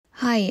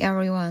Hi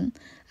everyone,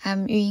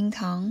 I'm Yuying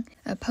Tang,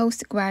 a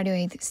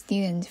postgraduate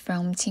student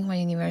from Tsinghua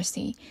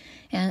University,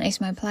 and it's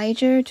my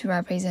pleasure to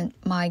represent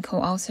my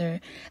co-author,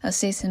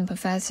 Assistant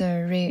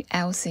Professor Ray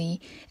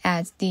Elsie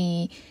at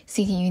the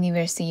City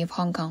University of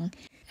Hong Kong,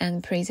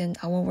 and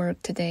present our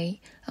work today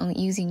on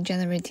using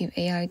generative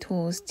AI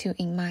tools to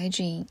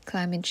imagine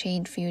climate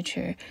change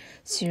future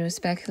through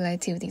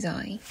speculative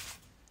design.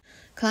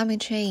 Climate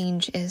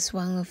change is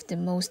one of the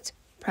most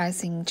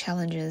pressing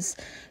challenges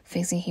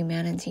facing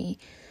humanity.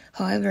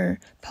 However,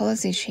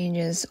 policy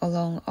changes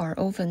alone are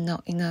often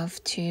not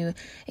enough to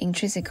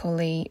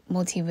intrinsically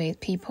motivate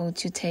people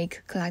to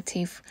take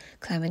collective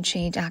climate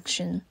change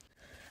action.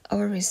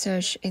 Our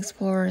research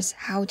explores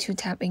how to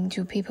tap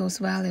into people's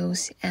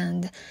values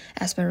and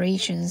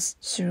aspirations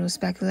through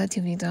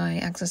speculative design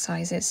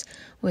exercises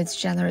with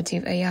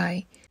generative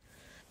AI.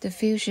 The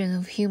fusion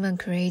of human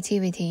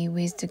creativity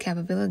with the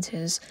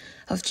capabilities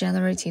of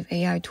generative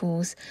AI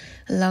tools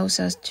allows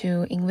us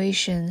to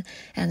envision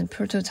and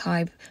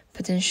prototype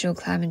potential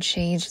climate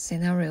change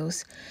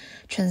scenarios,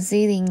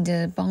 transcending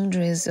the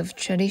boundaries of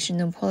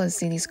traditional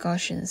policy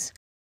discussions.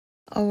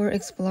 Our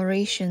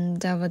exploration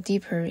delved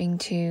deeper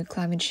into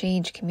climate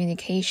change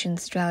communication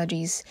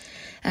strategies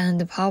and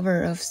the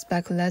power of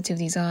speculative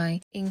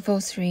design in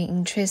fostering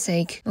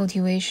intrinsic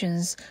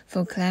motivations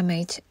for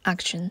climate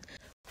action.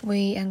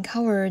 We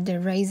uncovered the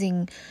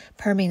rising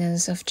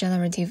prominence of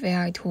generative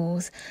AI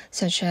tools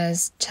such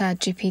as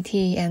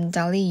ChatGPT and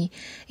DALL-E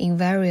in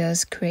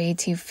various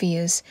creative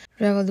fields,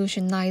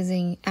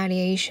 revolutionizing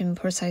ideation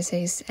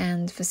processes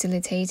and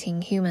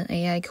facilitating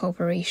human-AI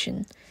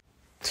cooperation.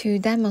 To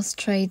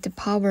demonstrate the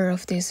power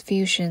of this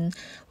fusion,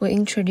 we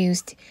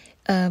introduced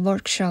a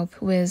workshop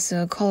with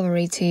a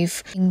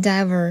collaborative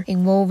endeavor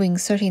involving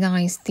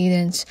 39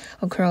 students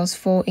across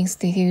 4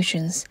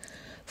 institutions.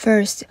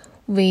 First,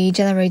 we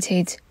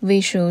generated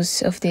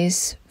visuals of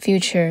this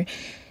future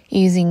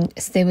using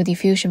Stable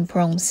Diffusion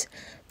prompts.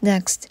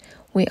 Next,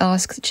 we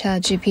asked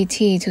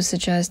ChatGPT to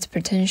suggest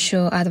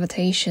potential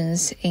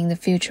adaptations in the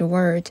future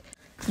world.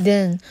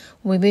 Then,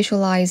 we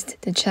visualized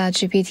the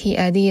ChatGPT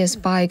idea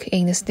spike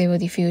in the Stable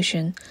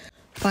Diffusion.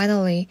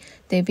 Finally,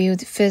 they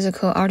built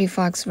physical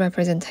artifacts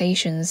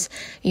representations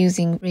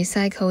using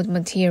recycled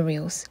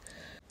materials.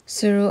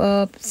 Through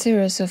a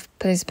series of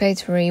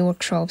participatory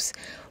workshops,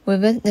 we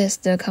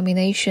witnessed the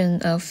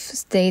combination of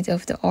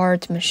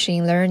state-of-the-art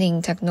machine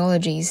learning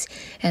technologies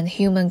and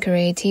human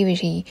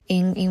creativity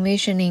in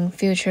envisioning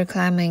future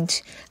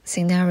climate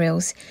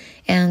scenarios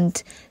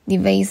and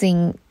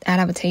devising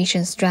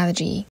adaptation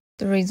strategy.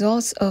 The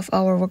results of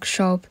our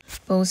workshop,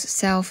 both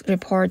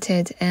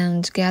self-reported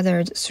and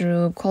gathered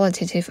through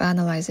qualitative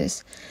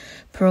analysis,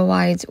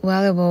 provide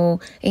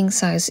valuable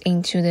insights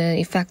into the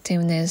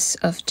effectiveness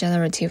of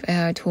generative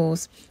AI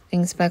tools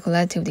in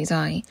speculative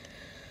design.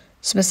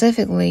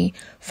 Specifically,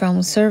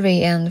 from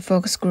survey and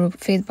focus group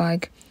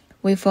feedback,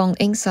 we found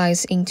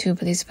insights into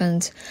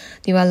participants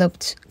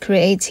developed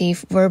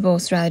creative verbal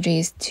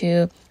strategies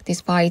to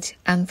despite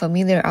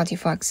unfamiliar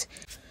artifacts.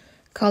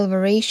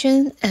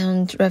 Collaboration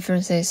and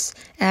references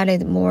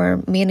added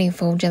more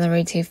meaningful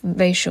generative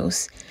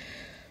visuals.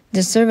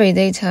 The survey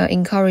data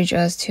encourage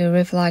us to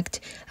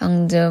reflect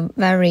on the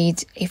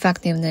varied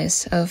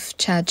effectiveness of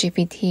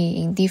ChatGPT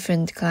in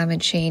different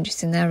climate change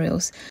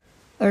scenarios,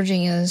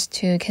 urging us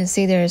to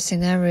consider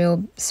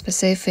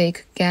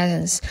scenario-specific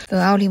guidance for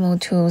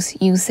optimal tools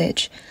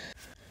usage.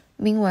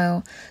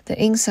 Meanwhile, the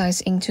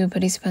insights into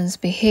participants'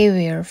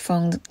 behavior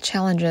found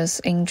challenges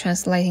in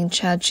translating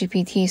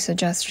ChatGPT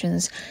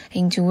suggestions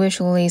into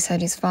visually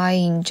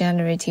satisfying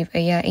generative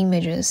AI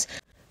images,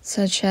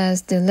 such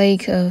as the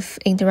lack of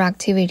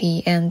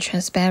interactivity and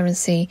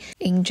transparency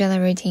in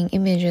generating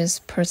images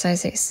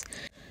processes,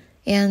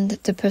 and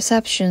the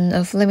perception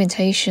of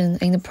limitation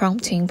in the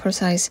prompting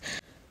process.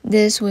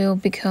 This will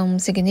become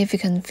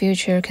significant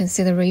future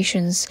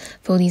considerations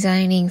for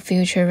designing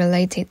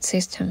future-related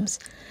systems.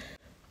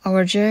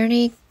 Our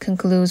journey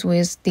concludes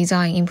with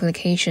design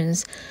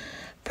implications,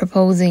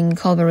 proposing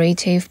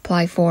collaborative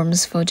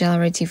platforms for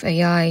generative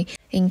AI,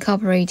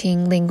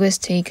 incorporating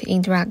linguistic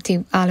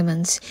interactive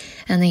elements,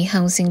 and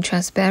enhancing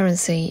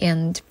transparency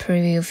and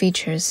preview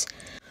features.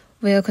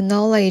 We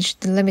acknowledge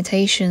the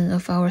limitation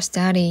of our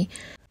study,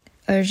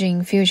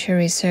 urging future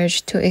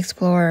research to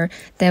explore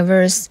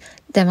diverse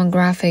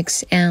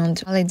demographics and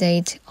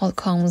validate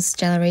outcomes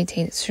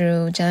generated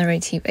through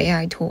generative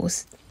AI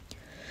tools.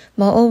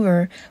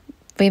 Moreover,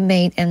 we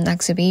made an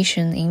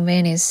exhibition in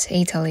Venice,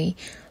 Italy,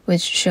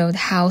 which showed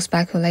how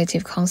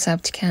speculative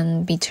concepts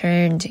can be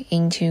turned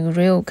into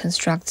real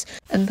constructs,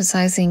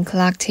 emphasizing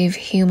collective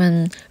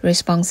human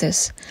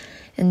responses.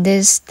 And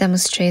this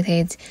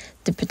demonstrated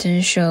the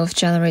potential of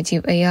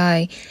generative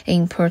AI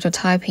in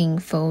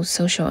prototyping for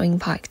social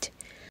impact.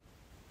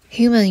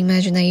 Human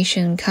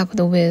imagination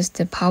coupled with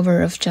the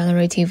power of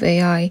generative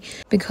AI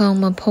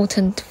become a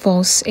potent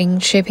force in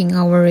shaping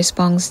our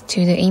response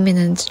to the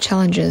imminent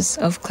challenges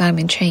of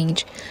climate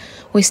change.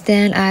 We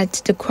stand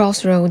at the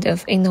crossroad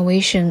of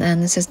innovation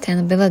and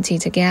sustainability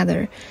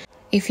together,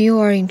 If you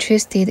are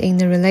interested in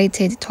a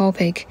related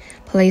topic,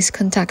 please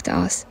contact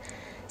us.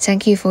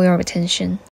 Thank you for your attention.